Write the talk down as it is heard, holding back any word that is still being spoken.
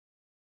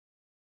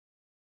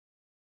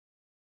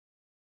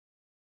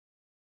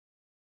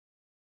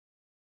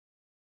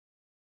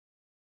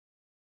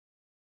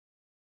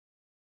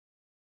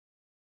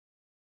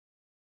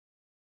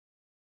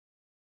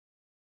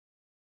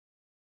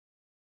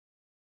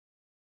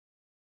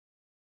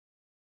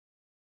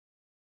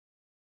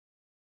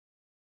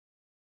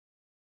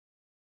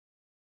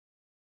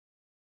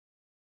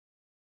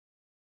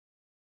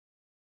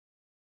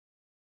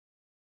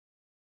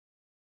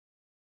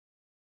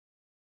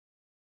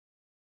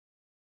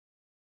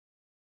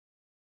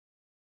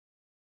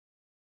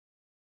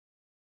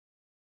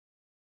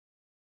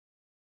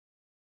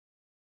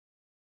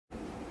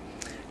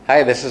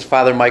Hi, this is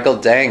Father Michael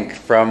Denk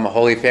from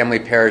Holy Family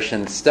Parish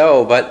in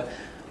Stowe, but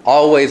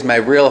always my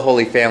real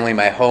Holy Family,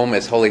 my home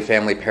is Holy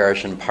Family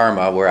Parish in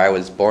Parma, where I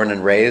was born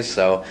and raised,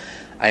 so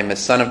I'm a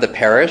son of the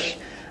parish.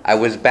 I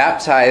was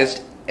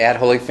baptized at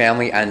Holy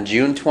Family on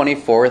June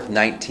 24th,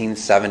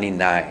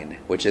 1979,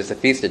 which is the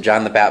feast of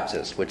John the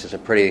Baptist, which is a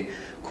pretty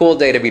cool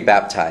day to be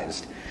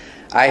baptized.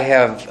 I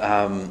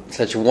have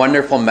such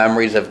wonderful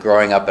memories of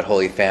growing up at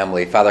Holy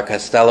Family. Father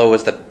Costello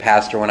was the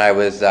pastor when I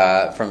was,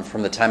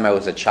 from the time I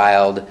was a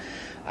child.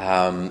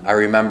 I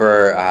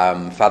remember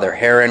Father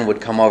Heron would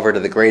come over to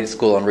the grade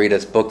school and read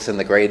us books in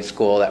the grade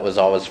school. That was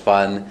always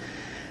fun.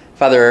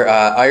 Father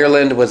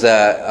Ireland was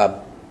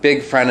a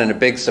big friend and a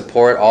big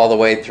support all the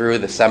way through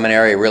the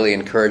seminary. Really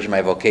encouraged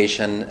my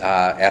vocation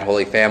at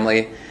Holy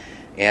Family.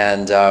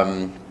 And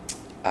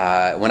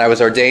when I was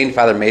ordained,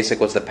 Father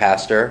Masick was the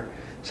pastor.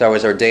 So I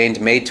was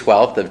ordained May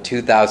 12th of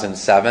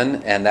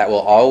 2007, and that will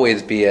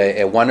always be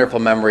a wonderful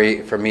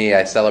memory for me.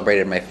 I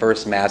celebrated my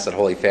first Mass at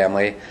Holy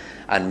Family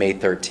on May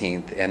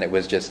 13th, and it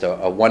was just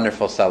a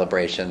wonderful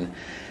celebration.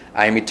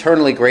 I am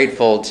eternally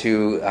grateful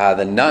to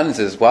the nuns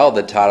as well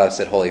that taught us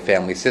at Holy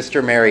Family.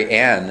 Sister Mary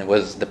Ann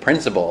was the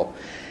principal,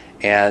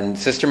 and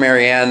Sister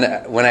Mary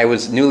Ann, when I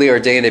was newly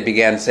ordained, I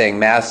began saying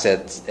Mass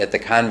at the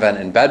convent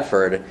in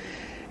Bedford.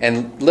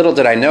 And little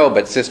did I know,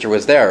 but Sister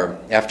was there.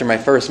 After my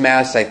first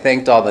Mass, I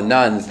thanked all the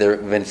nuns. The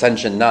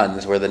Vincentian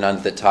nuns were the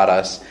nuns that taught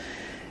us.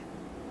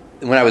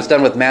 When I was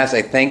done with Mass,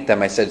 I thanked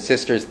them. I said,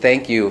 Sisters,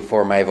 thank you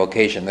for my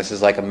vocation. This is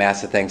like a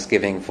Mass of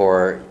thanksgiving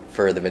for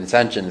the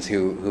Vincentians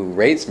who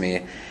raised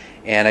me.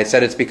 And I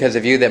said, it's because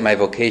of you that my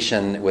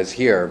vocation was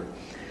here.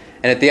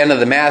 And at the end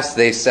of the Mass,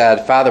 they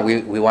said, Father,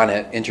 we want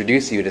to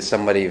introduce you to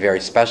somebody very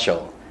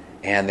special.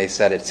 And they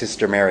said, it's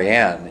Sister Mary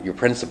Ann, your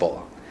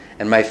principal.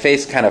 And my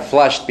face kind of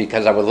flushed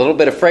because I was a little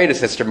bit afraid of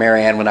Sister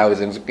Mary Ann when I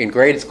was in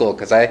grade school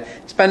because I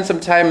spent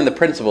some time in the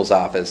principal's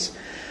office.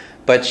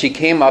 But she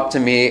came up to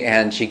me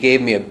and she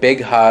gave me a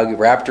big hug,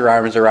 wrapped her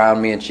arms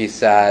around me, and she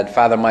said,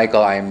 Father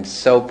Michael, I am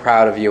so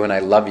proud of you and I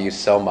love you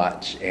so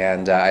much.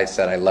 And I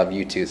said, I love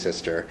you too,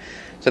 Sister.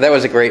 So that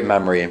was a great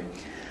memory.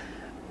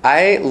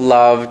 I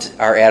loved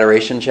our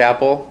Adoration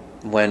Chapel.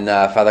 When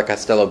Father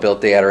Costello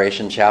built the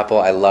Adoration Chapel,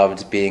 I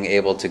loved being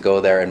able to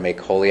go there and make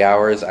holy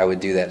hours. I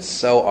would do that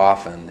so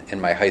often in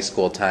my high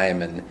school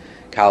time and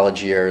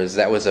college years.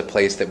 That was a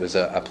place that was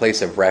a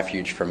place of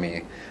refuge for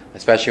me,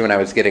 especially when I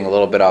was getting a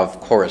little bit off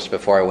course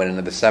before I went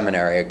into the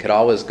seminary. I could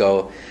always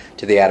go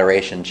to the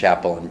Adoration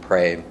Chapel and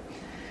pray.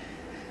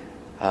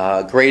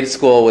 Grade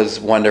school was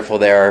wonderful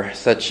there.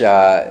 Such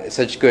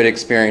good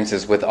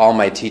experiences with all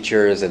my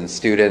teachers and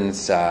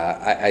students.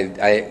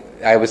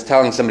 I was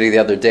telling somebody the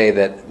other day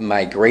that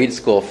my grade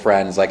school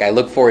friends, like I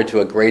look forward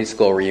to a grade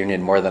school reunion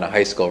more than a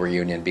high school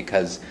reunion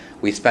because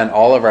we spent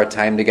all of our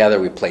time together.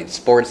 We played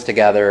sports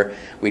together.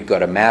 We'd go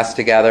to Mass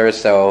together.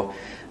 So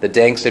the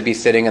Denks would be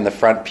sitting in the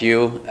front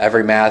pew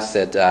every Mass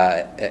at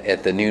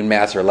the noon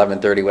Mass or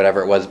 11:30,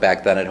 whatever it was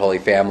back then at Holy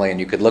Family, and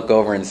you could look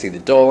over and see the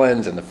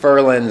Dolans and the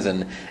Furlans,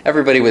 and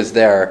everybody was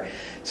there.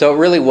 So it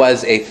really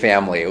was a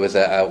family. It was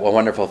a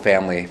wonderful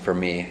family for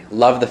me.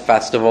 Love the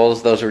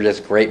festivals. Those were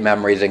just great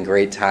memories and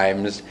great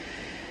times.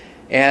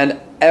 And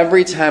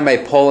every time I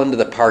pull into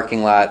the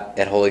parking lot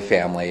at Holy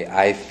Family,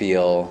 I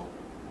feel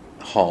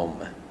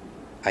home.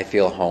 I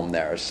feel home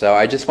there. So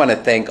I just want to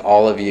thank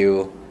all of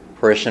you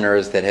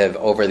parishioners that have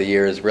over the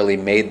years really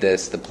made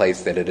this the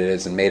place that it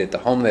is and made it the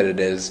home that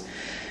it is.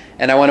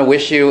 And I want to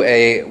wish you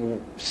a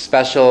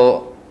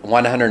special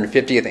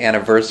 150th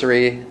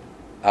anniversary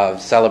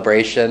of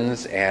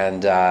celebrations,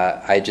 and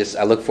I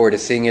look forward to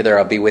seeing you there.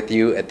 I'll be with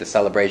you at the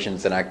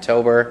celebrations in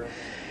October,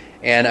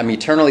 and I'm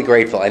eternally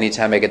grateful.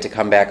 Anytime I get to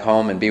come back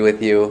home and be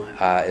with you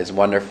is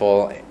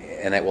wonderful,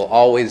 and it will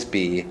always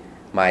be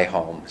my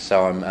home.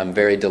 So I'm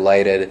very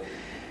delighted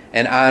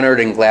and honored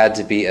and glad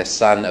to be a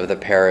son of the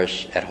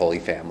parish at Holy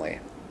Family.